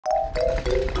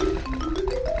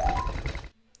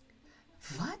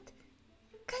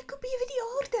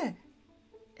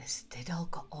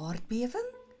aardbewing?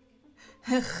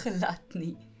 Glad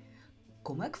nie.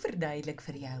 Kom ek verduidelik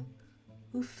vir jou.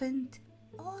 Hoe vind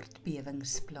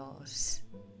aardbewings plaas?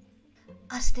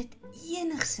 As dit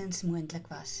enigsins moontlik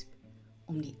was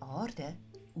om die aarde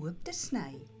oop te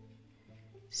sny,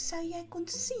 sou jy kon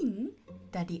sien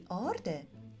dat die aarde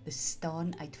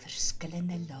bestaan uit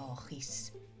verskillende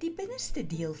laagies. Die binneste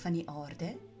deel van die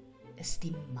aarde is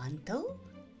die mantel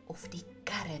of die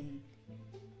kern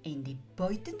en die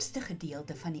buitenste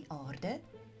gedeelte van die aarde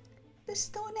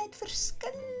bestaan uit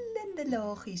verskillende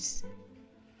laagies.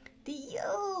 Die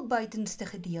heel buitenste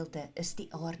gedeelte is die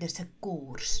aarde se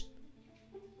kors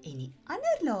en die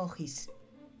ander laagies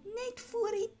net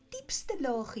voor die diepste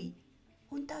laagie.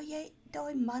 Onthou jy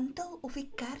daai mantel of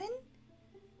die kern?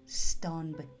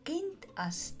 Staan bekend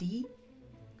as die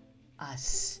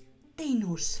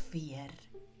astenosfeer.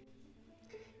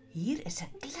 Hier is 'n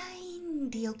klein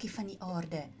deeltjie van die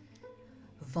aarde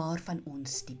waarvan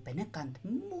ons die binnekant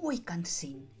mooi kan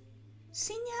sien.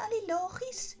 Sien jy al die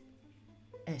laagies?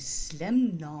 'n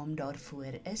Slim naam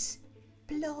daarvoor is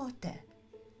plate.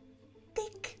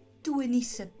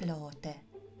 Tektoniese plate.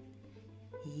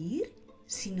 Hier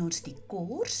sien ons die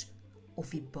kors of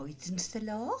die buitenste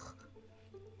laag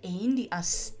en die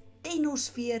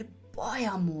astenosfeer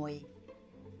baie mooi.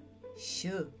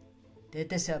 Sjoe,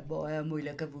 dit is 'n baie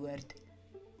moeilike woord.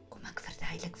 Kom ek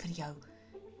verduidelik vir jou,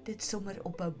 dit sommer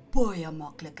op 'n baie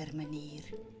makliker manier.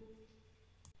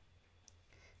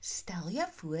 Stel jou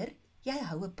voor, jy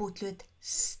hou 'n potlood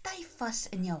styf vas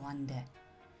in jou hande.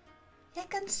 Jy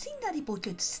kan sien dat die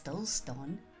potlood stil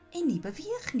staan en nie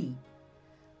beweeg nie.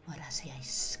 Maar as jy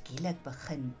skielik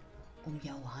begin om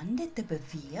jou hande te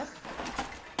beweeg,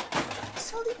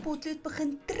 sal die potlood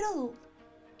begin trill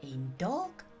en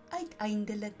dalk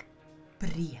uiteindelik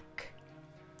breek.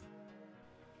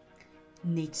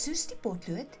 Net soos die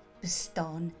potlood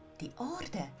bestaan die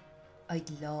aarde uit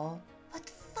lae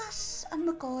wat vas aan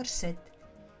mekaar sit.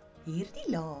 Hierdie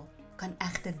lae kan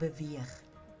egter beweeg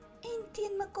en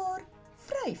teen mekaar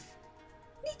vryf,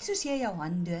 net soos jy jou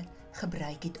hande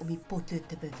gebruik het om die potlood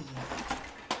te beweeg.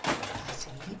 As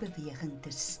hierdie beweging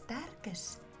te sterk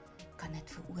is, kan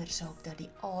dit veroorsaak dat die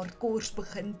aardkors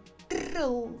begin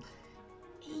trill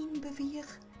en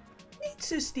beweeg, net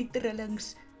soos die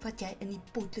trillings wat jy in die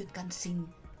potlood kan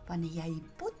sien wanneer jy die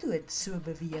potlood so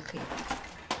beweeg het.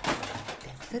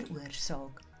 Dit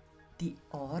veroorsaak die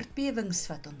aardbewings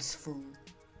wat ons voel.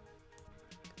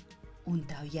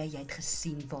 Onthou jy het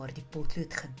gesien waar die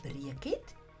potlood gebreek het?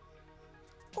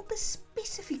 Op 'n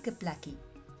spesifieke plekkie.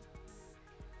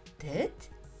 Dit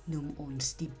noem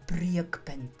ons die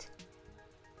breekpunt.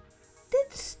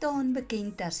 Dit staan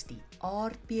bekend as die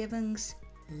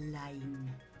aardbewingslyn.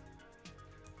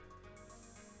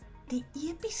 Die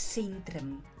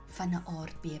episentrum van 'n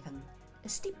aardbewing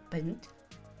is die punt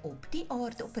op die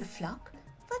aardoppervlak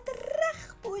wat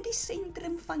reg bo die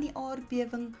sentrum van die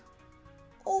aardbewing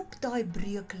op daai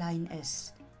breuklyn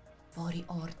is waar die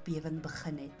aardbewing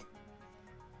begin het.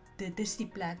 Dit is die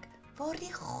plek waar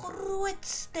die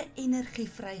grootste energie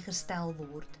vrygestel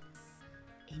word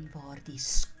en waar die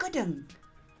skudding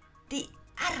die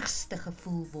ergste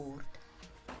gevoel word.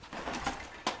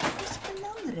 Dit is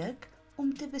belangrik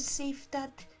om te besef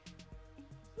dat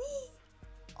nie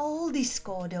al die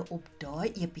skade op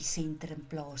daai episentrum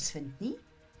plaasvind nie.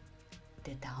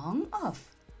 Dit hang af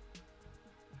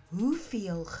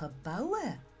hoeveel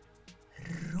geboue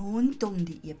rondom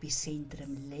die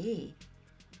episentrum lê.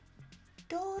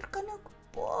 Daar kan ook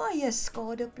baie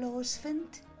skade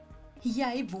plaasvind.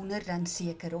 Jy wonder dan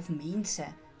seker of mense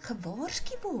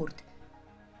gewaarsku word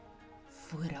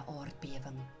voor 'n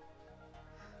aardbewing.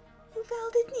 Hoewel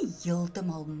dit nie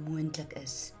heeltemal moontlik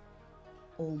is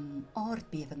om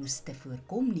aardbewings te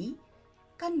voorkom nie,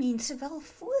 kan mense wel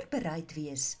voorbereid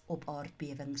wees op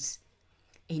aardbewings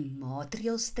en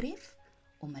maatreëls tref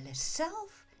om hulle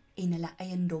self en hulle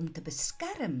eiendom te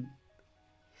beskerm.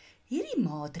 Hierdie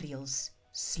maatreëls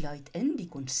sluit in die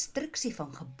konstruksie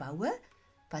van geboue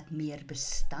wat meer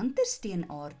bestand is teen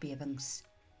aardbewings,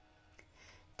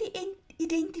 die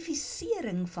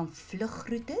identifisering van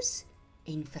vlugroetes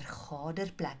en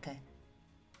vergaderplekke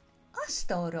as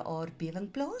daar 'n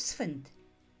aardbewing plaasvind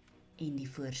en die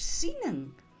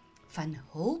voorsiening van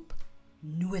hulp,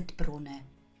 noodbronne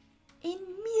en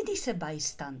mediese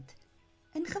bystand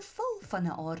in geval van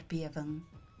 'n aardbewing.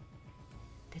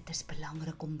 Dit is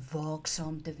belangrik om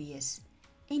waaksaam te wees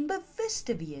en bewus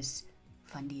te wees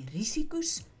van die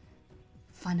risiko's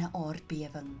van 'n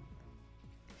aardbewing.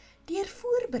 Deur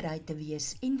voorbereid te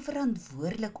wees en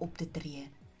verantwoordelik op te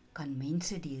tree, kan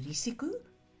mense die risiko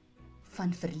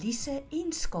van verliese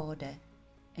en skade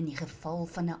in die geval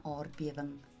van 'n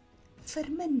aardbewing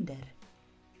verminder.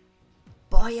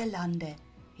 Baie lande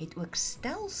het ook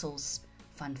stelsels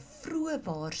van vroeë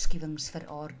waarskuwings vir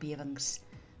aardbewings,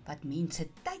 wat mense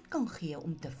tyd kan gee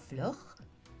om te vlug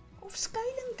of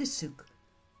skuiling te soek,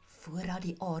 voordat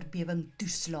die aardbewing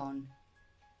toeslaan.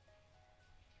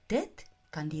 Dit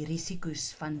kan die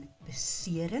risiko's van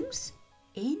beserings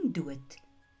en dood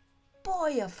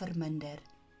baie verminder.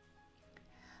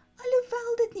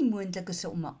 Alhoewel dit nie moontlik is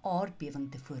om 'n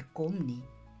aardbewing te voorkom nie,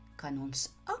 kan ons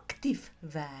aktief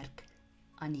werk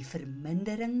aan die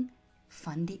vermindering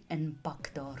van die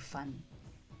impak daarvan.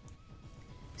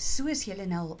 Soos julle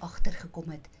nou al agtergekom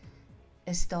het,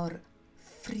 is daar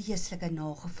vreeslike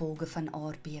nagevolge van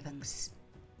aardbewings.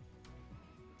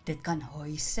 Dit kan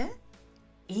huise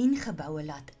en geboue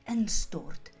laat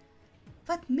instort,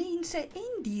 wat mense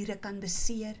en diere kan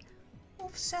beseer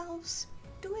of selfs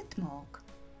doodmaak.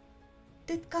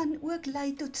 Dit kan ook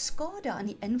lei tot skade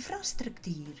aan die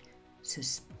infrastruktuur,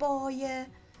 soos paaie,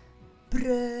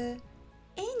 brûe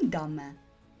en damme.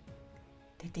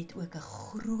 Dit het ook 'n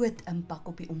groot impak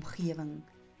op die omgewing,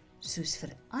 soos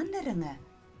veranderinge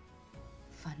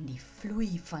van die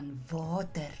vloei van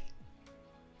water.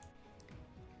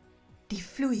 Die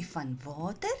vloei van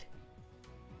water?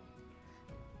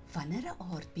 Wanneer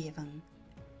 'n aardbewing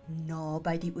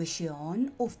naby die oseaan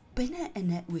of binne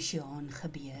in 'n oseaan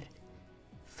gebeur,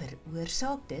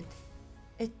 veroorsaak dit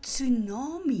 'n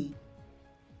tsunami.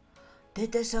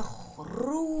 Dit is 'n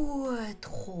groot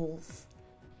golf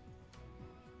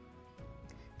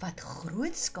wat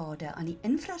groot skade aan die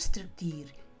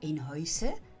infrastruktuur en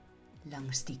huise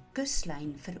langs die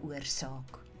kuslyn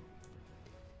veroorsaak.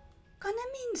 Kan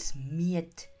 'n mens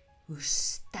meet hoe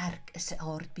sterk is 'n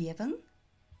aardbewing?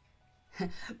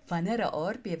 Wanneer 'n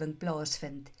aardbewing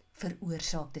plaasvind,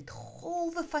 veroorsaak dit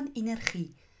golwe van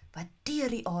energie wat deur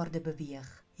die aarde beweeg.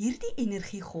 Hierdie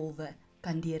energiegolwe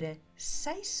kan deur 'n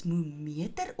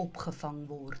seismometer opgevang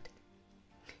word.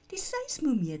 Die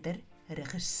seismometer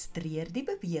registreer die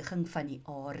beweging van die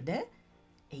aarde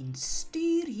en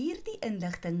stuur hierdie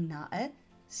inligting na 'n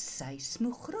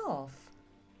seismograaf.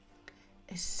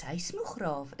 'n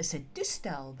Seismograaf is 'n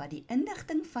toestel wat die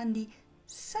inligting van die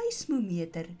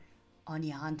seismometer aan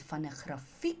die hand van 'n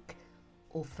grafiek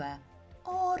of 'n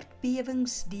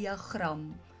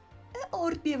aardbewingsdiagram, 'n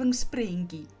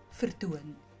aardbewingsprentjie,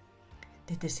 vertoon.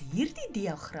 Dit is hierdie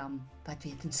diagram wat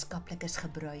wetenskaplikes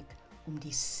gebruik om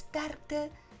die sterkte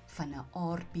van 'n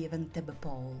aardbewing te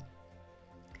bepaal.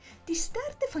 Die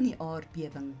sterkte van die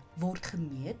aardbewing word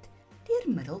gemeet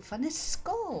deur middel van 'n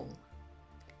skaal,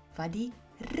 wat die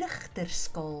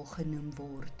Richterskaal genoem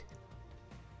word.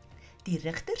 Die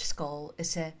Richterskaal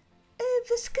is 'n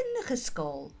wiskundige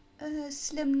skaal. 'n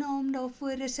Slim naam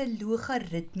daarvoor is 'n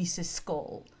logaritmiese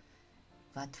skaal,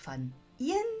 wat van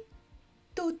 1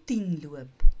 tot 10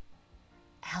 loop.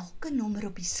 Elke nommer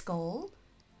op die skaal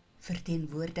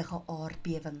verteenwoordig 'n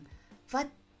aardbewing wat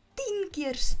 10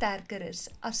 keer sterker is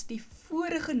as die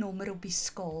vorige nommer op die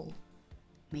skaal.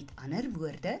 Met ander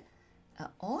woorde,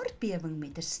 'n aardbewing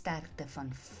met 'n sterkte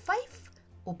van 5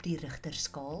 op die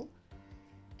Richterskaal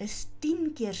is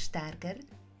 10 keer sterker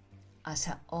as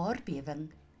 'n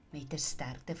aardbewing met 'n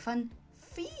sterkte van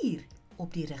 4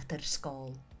 op die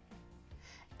Richterskaal.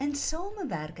 In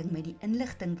samewerking met die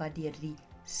inligting wat deur die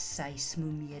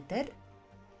seismometer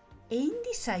en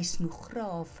die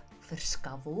seismograaf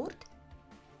verskaf word,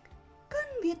 kan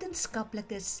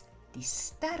wetenskaplikes die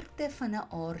sterkte van 'n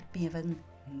aardbewing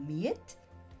meet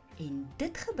en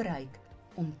dit gebruik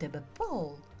om te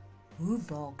bepaal hoe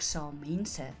waaksaam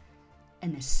mense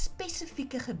in 'n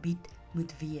spesifieke gebied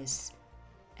moet wees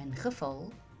in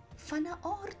geval van 'n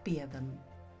aardbewing.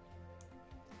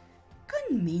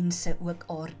 Kan mense ook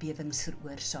aardbewings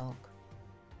veroorsaak?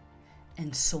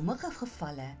 In sommige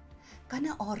gevalle kan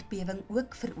 'n aardbewing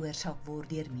ook veroorsaak word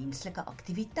deur menslike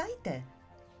aktiwiteite,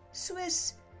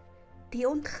 soos die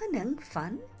ontginning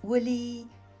van olie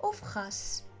of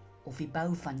gas, of die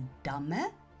bou van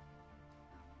damme,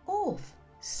 of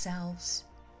selfs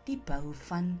die bou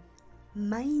van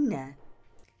myne.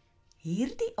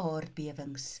 Hierdie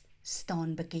aardbewings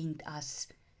staan bekend as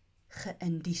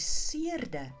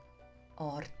geïnduseerde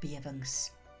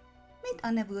aardbewings. Met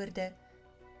ander woorde,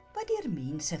 wat deur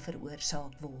mense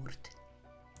veroorsaak word.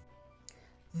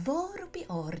 Waar op die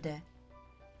aarde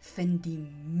vind die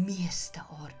meeste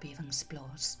aardbewings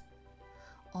plaas?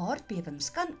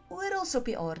 Aardbewings kan oral op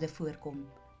die aarde voorkom,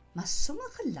 maar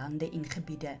sommige lande en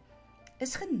gebiede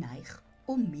is geneig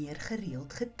om meer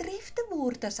gereeld getref te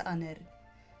word as ander.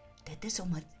 Dit is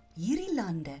omdat hierdie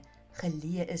lande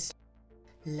geleë is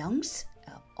langs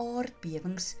 'n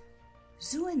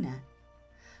aardbewingszone,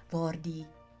 waar die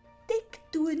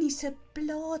tektoniese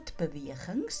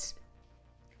plaatbewegings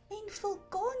en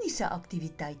vulkaniese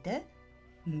aktiwiteite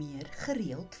meer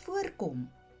gereeld voorkom.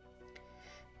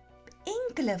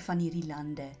 Enkele van hierdie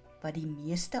lande wat die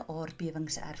meeste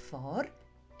aardbewings ervaar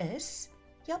is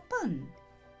Japan,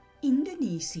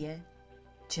 Indonesië,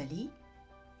 Chili,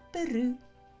 Peru,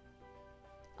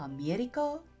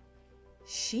 Amerika,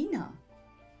 China,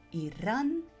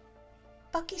 Iran,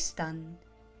 Pakistan,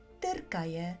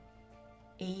 Turkye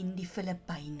en die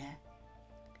Filippyne.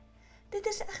 Dit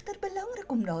is egter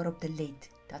belangrik om daarop te let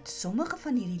dat sommige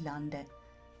van hierdie lande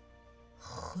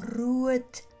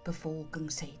groot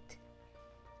bevolkings het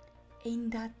en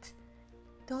dat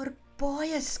daar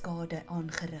baie skade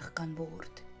aangerig kan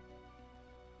word.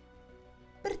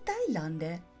 Party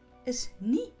lande is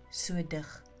nie so dig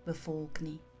bevolk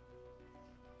nie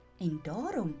en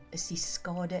daarom is die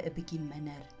skade 'n bietjie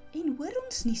minder en hoor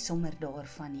ons nie sommer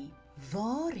daarvan nie.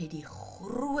 Waar het die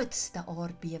grootste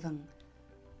aardbewing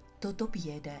tot op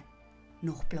hede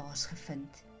nog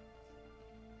plaasgevind?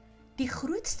 Die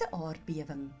grootste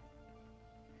aardbewing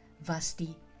was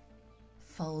die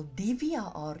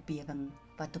Valdivia aardbewing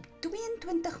wat op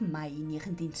 22 Mei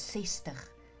 1960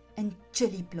 in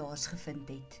Chili plaasgevind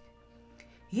het.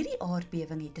 Hierdie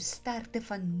aardbewing het 'n sterkte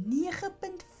van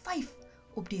 9.5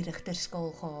 op die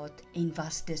Richterskaal gehad en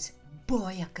was dus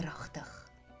baie kragtig.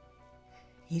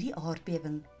 Hierdie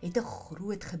aardbewing het 'n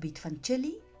groot gebied van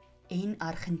Chili en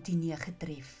Argentinië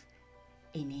getref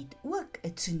en het ook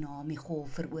 'n tsunami-golf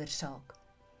veroorsaak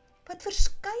wat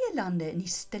verskeie lande in die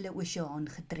Stille Oseaan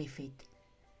getref het.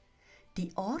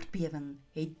 Die aardbewing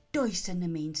het duisende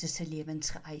mense se lewens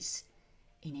geëis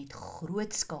en het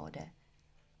groot skade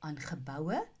aan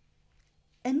geboue,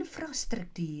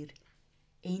 infrastruktuur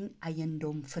en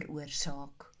eiendom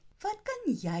veroorsaak. Wat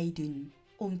kan jy doen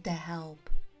om te help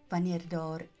wanneer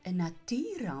daar 'n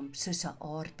natuurramp soos 'n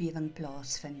aardbewing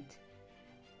plaasvind?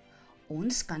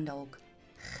 Ons kan dalk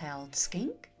geld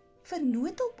skenk vir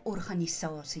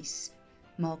noodhulporganisasies.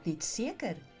 Maak net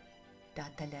seker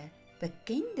dat hulle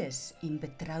bekendes en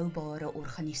betroubare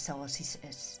organisasies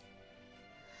is.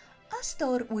 As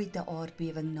daar ooit 'n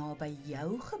aardbewing naby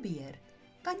jou gebeur,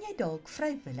 kan jy dalk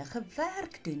vrywillige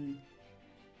werk doen,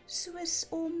 soos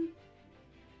om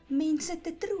mense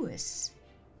te troos.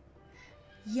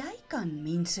 Jy kan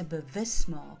mense bewus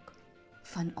maak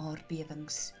van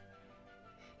aardbewings.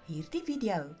 Hierdie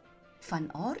video van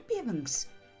aardbewings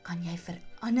kan jy vir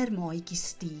ander maatjies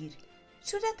stuur,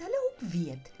 sodat hulle ook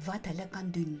weet wat hulle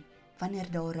kan doen wanneer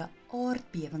daar 'n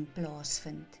aardbewing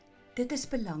plaasvind. Dit is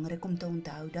belangrik om te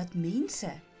onthou dat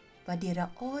mense wat deur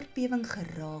 'n aardbewing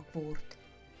geraak word,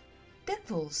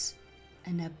 dikwels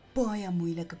in 'n baie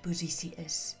moeilike posisie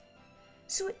is.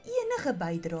 So enige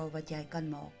bydrae wat jy kan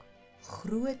maak,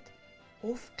 groot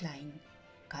of klein,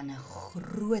 kan 'n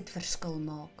groot verskil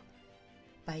maak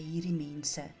by hierdie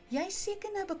mense. Jy is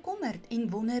seker nou bekommerd en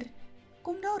wonder,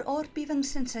 kom daar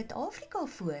aardbewings in Suid-Afrika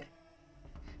voor?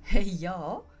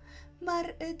 Ja,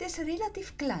 maar dit is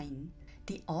relatief klein.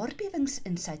 Die aardbewings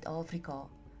in Suid-Afrika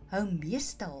hou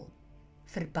meestal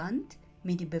verband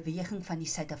met die beweging van die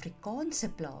Suid-Afrikaanse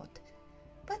plaat,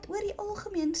 wat oor die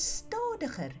algemeen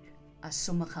stadiger as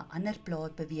sommige ander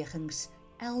plaatbewegings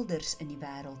elders in die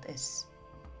wêreld is.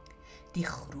 Die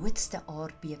grootste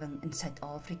aardbewing in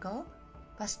Suid-Afrika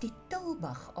was die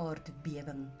Tilbag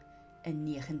aardbewing in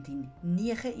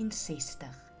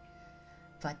 1969,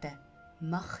 wat 'n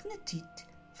magnituud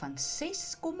van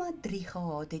 6,3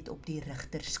 gehad het op die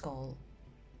Richterskaal.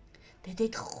 Dit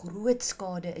het groot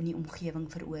skade in die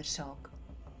omgewing veroorsaak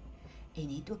en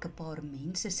het ook 'n paar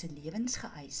mense se lewens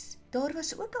geëis. Daar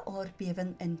was ook 'n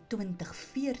aardbewing in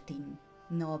 2014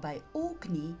 naby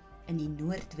Orkney in die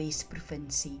Noordwes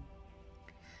provinsie,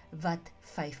 wat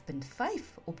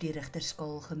 5.5 op die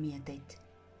Richterskaal gemeet het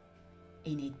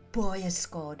en het baie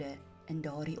skade in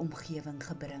daardie omgewing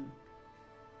gebring.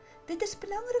 Dit is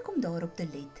belangrik om daarop te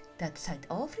let dat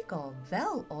Suid-Afrika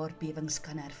wel aardbewings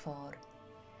kan ervaar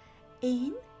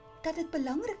en dat dit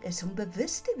belangrik is om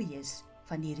bewus te wees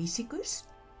van die risiko's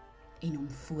en om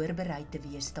voorberei te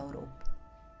wees daarop.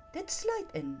 Dit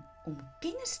sluit in om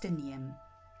kennis te neem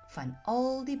van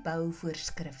al die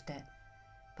bouvoorskrifte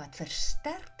wat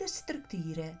versterkte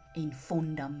strukture en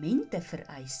fondamente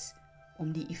vereis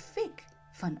om die effek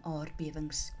van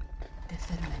aardbewings te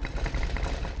verminder.